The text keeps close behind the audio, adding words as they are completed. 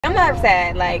I'm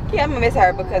sad. Like, yeah, I'm gonna miss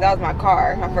her because that was my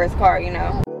car, my first car, you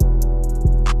know.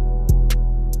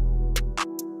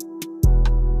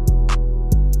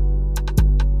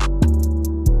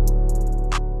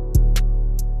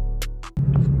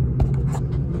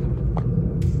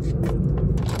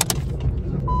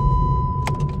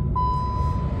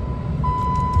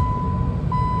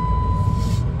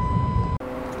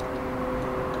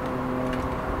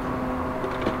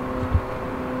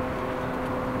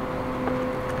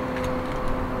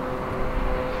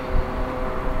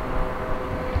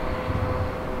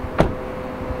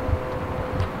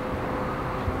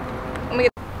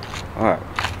 Alright.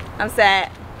 I'm sad.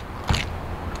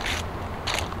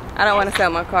 I don't want to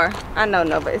sell my car. I know,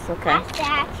 no, but it's okay. I'm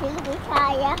sad too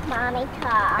because of mommy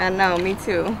car. I know, me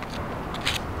too.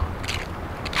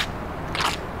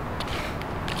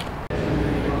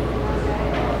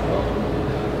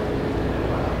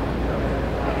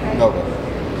 No.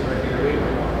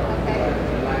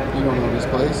 You don't know this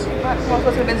place? Come on, let's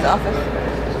go to the business office.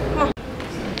 Come on.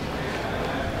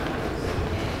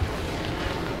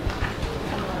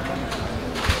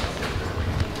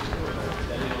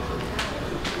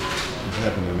 What's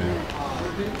happening now?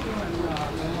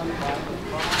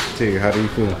 Tig, how do you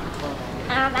feel?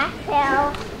 I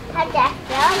just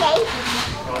feel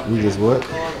lazy. You just what? I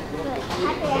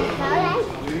just feel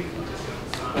lazy.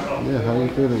 Yeah, how do you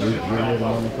feel that we're living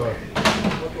on the car?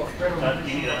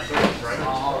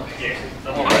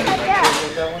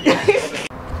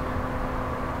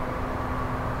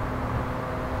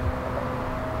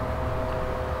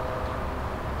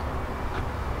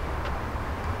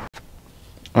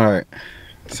 Alright,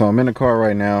 so I'm in the car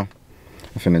right now.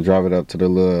 I'm finna drive it up to the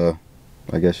little,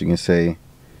 I guess you can say,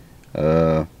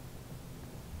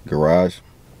 garage,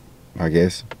 I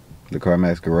guess. The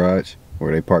CarMax garage,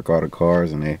 where they park all the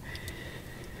cars and they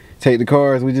take the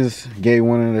cars. We just gave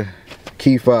one of the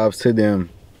key fobs to them.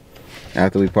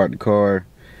 After we park the car,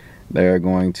 they're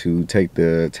going to take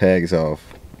the tags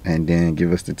off and then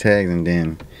give us the tags, and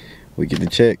then we get the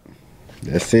check.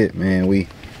 That's it, man. We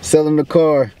selling the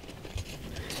car.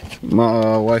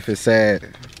 My wife is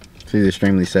sad. She's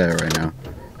extremely sad right now,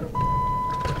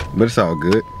 but it's all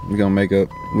good. We're gonna make it up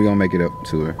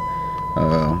to her.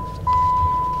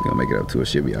 We're gonna make it up to her.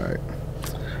 She'll be all right.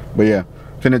 But yeah,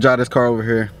 finna drive this car over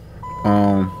here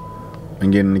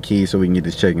and get in the keys so we can get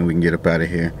this check and we can get up out of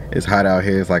here. It's hot out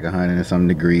here. It's like 100 and some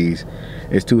degrees.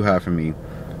 It's too hot for me.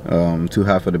 Too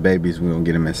hot for the babies. We're gonna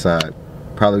get them inside.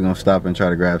 Probably gonna stop and try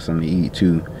to grab something to eat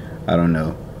too. I don't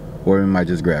know. Or we might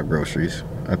just grab groceries.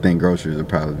 I think groceries will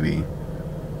probably be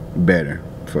better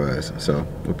for us. So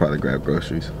we'll probably grab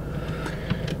groceries.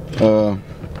 Yeah,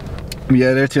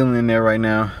 they're chilling in there right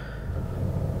now.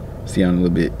 See you in a little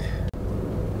bit.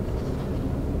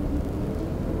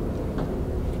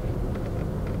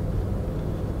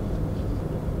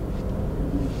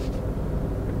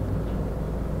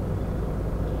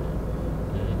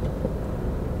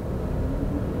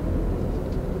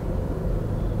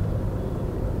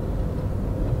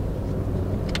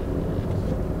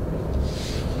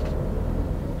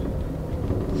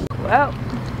 Well.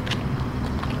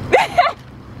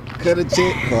 Cut a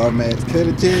check, CarMax. Cut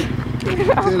a check. Cut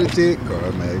a check,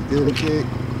 CarMax. Cut a check.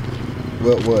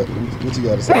 What you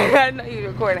gotta say? I know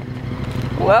you're recording.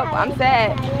 Well, I'm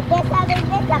sad.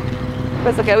 But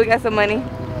it's okay, we got some money.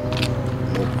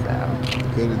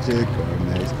 Cut a check,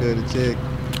 CarMax. Cut a check.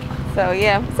 So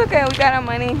yeah, it's okay. We got our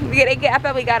money. I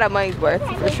felt we got our money's worth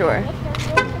for sure.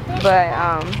 But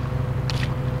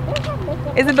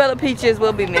Isabella Peaches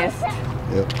will be missed.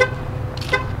 Yep.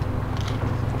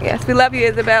 Yes, we love you,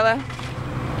 Isabella.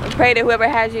 We pray that whoever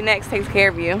has you next takes care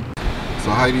of you.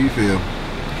 So how do you feel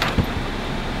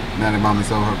now that mommy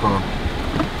sold her car?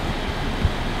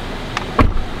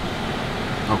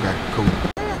 Okay, cool.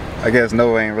 I guess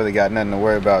Noah ain't really got nothing to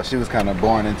worry about. She was kind of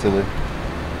born into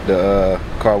the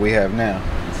car we have now.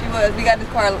 She was. We got this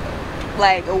car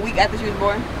like a week after she was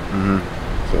born. Mm-hmm.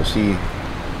 So she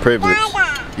privileged.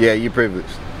 Yeah, you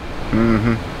privileged.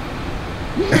 Mm-hmm.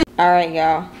 All right,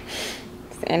 y'all.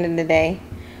 It's the end of the day.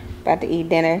 About to eat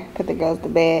dinner. Put the girls to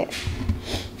bed.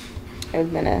 It's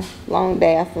been a long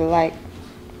day. I feel like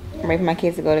I'm ready for my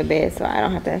kids to go to bed, so I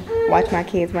don't have to watch my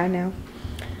kids right now.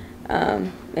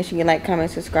 Make sure you like,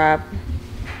 comment, subscribe.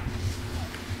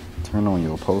 Turn on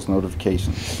your post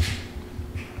notifications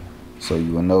so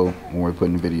you will know when we're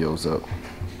putting videos up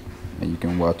and you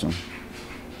can watch them.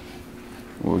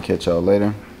 We'll catch y'all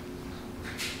later.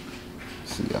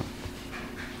 See ya.